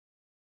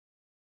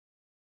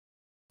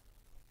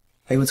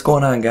Hey, what's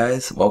going on,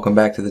 guys? Welcome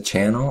back to the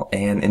channel,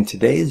 and in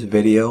today's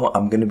video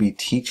I'm going to be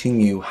teaching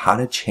you how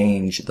to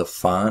change the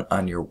font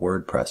on your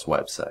WordPress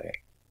website.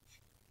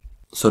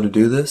 So to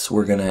do this,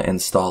 we're going to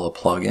install a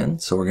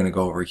plugin. So we're going to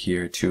go over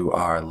here to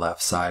our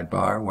left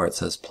sidebar where it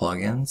says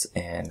plugins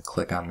and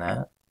click on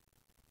that.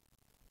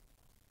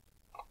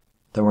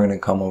 Then we're going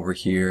to come over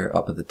here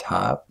up at the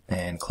top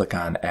and click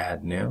on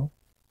add new.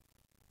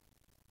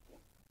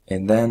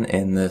 And then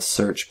in this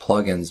search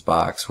plugins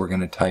box, we're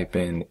going to type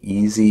in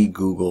Easy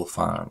Google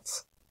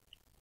Fonts.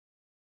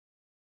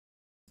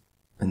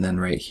 And then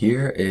right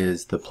here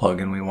is the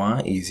plugin we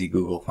want, Easy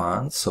Google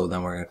Fonts. So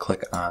then we're going to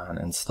click on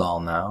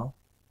Install Now.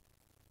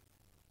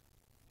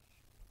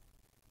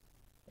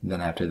 And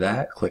then after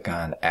that, click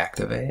on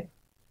Activate.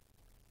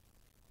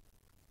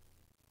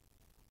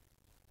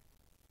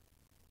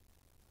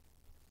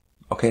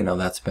 Okay, now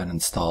that's been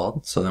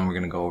installed. So then we're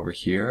going to go over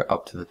here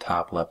up to the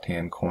top left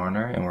hand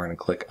corner and we're going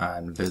to click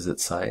on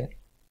Visit Site.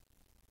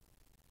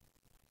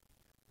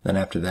 Then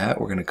after that,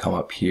 we're going to come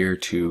up here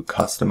to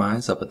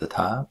Customize up at the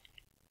top.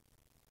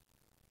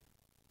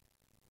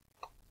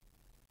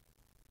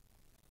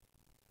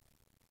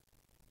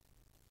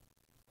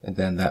 And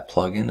then that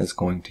plugin is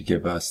going to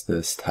give us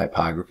this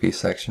typography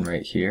section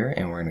right here,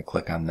 and we're going to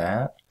click on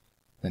that.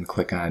 Then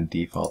click on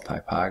Default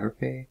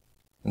Typography.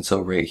 And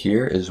so right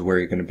here is where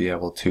you're going to be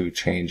able to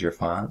change your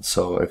font.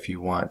 So if you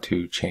want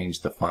to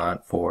change the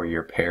font for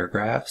your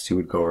paragraphs, you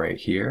would go right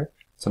here.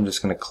 So I'm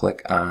just going to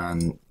click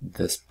on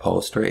this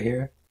post right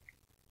here.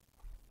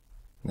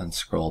 And then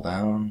scroll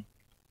down.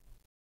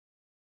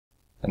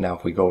 And now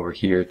if we go over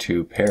here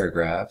to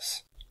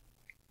paragraphs,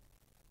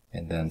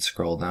 and then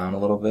scroll down a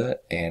little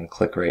bit and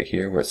click right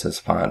here where it says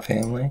font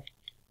family.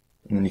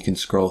 And then you can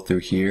scroll through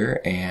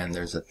here and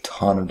there's a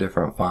ton of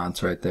different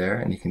fonts right there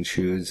and you can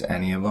choose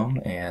any of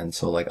them. And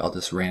so like I'll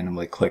just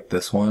randomly click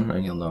this one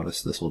and you'll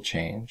notice this will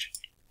change.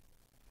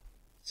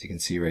 So you can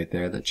see right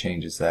there that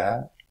changes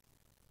that.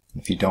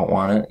 If you don't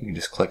want it, you can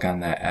just click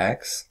on that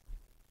X.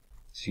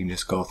 So you can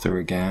just go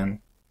through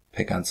again,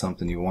 pick on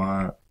something you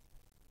want,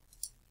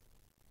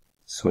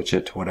 switch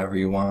it to whatever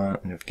you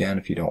want, and again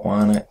if you don't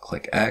want it,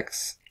 click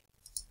X.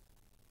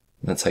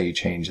 That's how you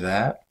change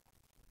that.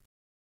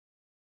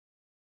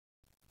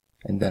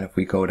 And then if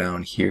we go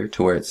down here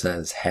to where it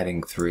says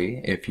heading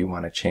 3, if you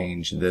want to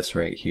change this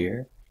right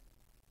here,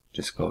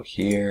 just go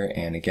here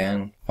and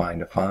again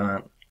find a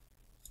font,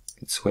 you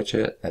can switch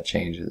it, that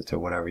changes it to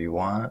whatever you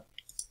want.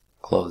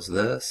 Close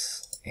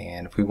this,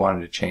 and if we wanted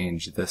to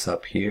change this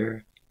up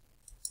here,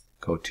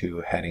 go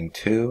to heading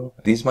 2.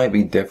 These might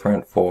be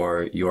different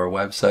for your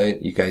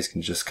website. You guys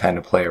can just kind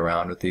of play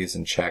around with these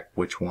and check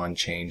which one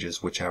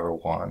changes whichever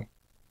one.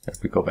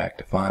 If we go back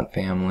to font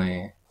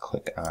family,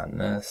 click on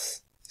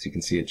this, so you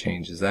can see it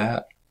changes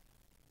that.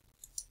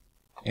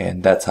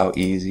 And that's how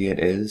easy it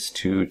is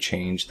to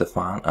change the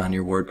font on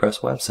your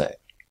WordPress website.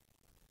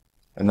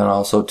 And then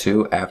also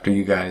too, after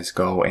you guys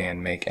go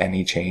and make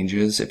any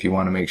changes, if you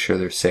want to make sure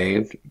they're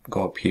saved,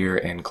 go up here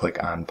and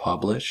click on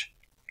Publish.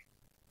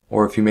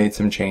 Or if you made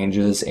some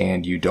changes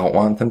and you don't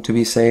want them to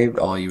be saved,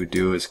 all you would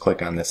do is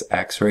click on this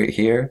X right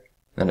here.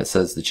 Then it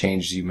says the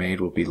changes you made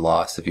will be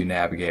lost if you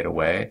navigate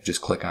away. Just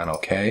click on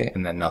OK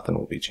and then nothing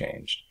will be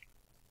changed.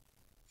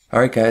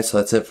 Alright guys, so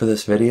that's it for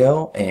this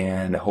video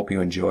and I hope you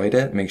enjoyed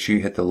it. Make sure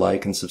you hit the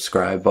like and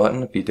subscribe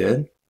button if you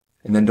did.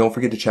 And then don't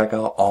forget to check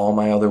out all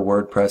my other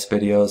WordPress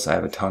videos. I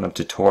have a ton of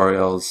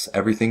tutorials,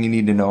 everything you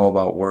need to know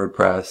about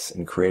WordPress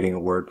and creating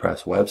a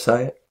WordPress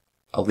website.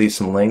 I'll leave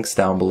some links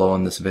down below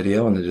in this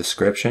video in the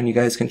description you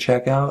guys can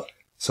check out.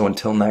 So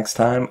until next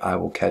time, I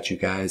will catch you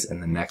guys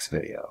in the next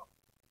video.